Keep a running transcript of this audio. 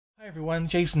Everyone,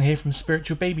 Jason here from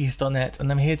spiritualbabies.net,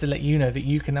 and I'm here to let you know that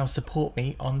you can now support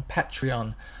me on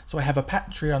Patreon. So I have a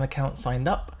Patreon account signed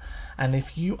up, and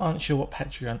if you aren't sure what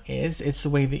Patreon is, it's a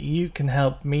way that you can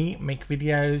help me make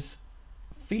videos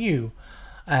for you.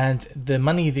 And the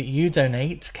money that you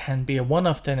donate can be a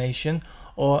one-off donation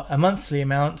or a monthly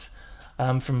amount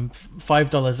from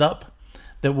 $5 up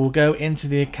that will go into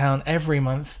the account every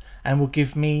month and will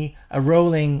give me a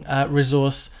rolling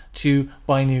resource to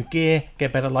buy new gear,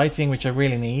 get better lighting, which I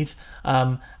really need,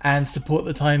 and support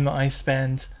the time that I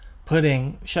spend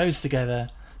putting shows together.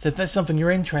 So if that's something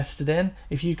you're interested in,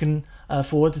 if you can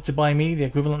afford to buy me the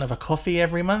equivalent of a coffee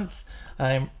every month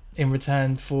in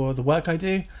return for the work I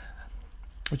do,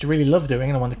 which I really love doing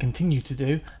and I want to continue to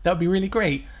do, that would be really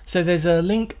great. So there's a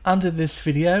link under this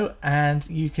video and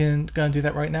you can go and do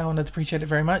that right now, and I'd appreciate it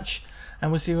very much.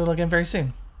 And we'll see you all again very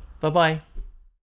soon. Bye bye.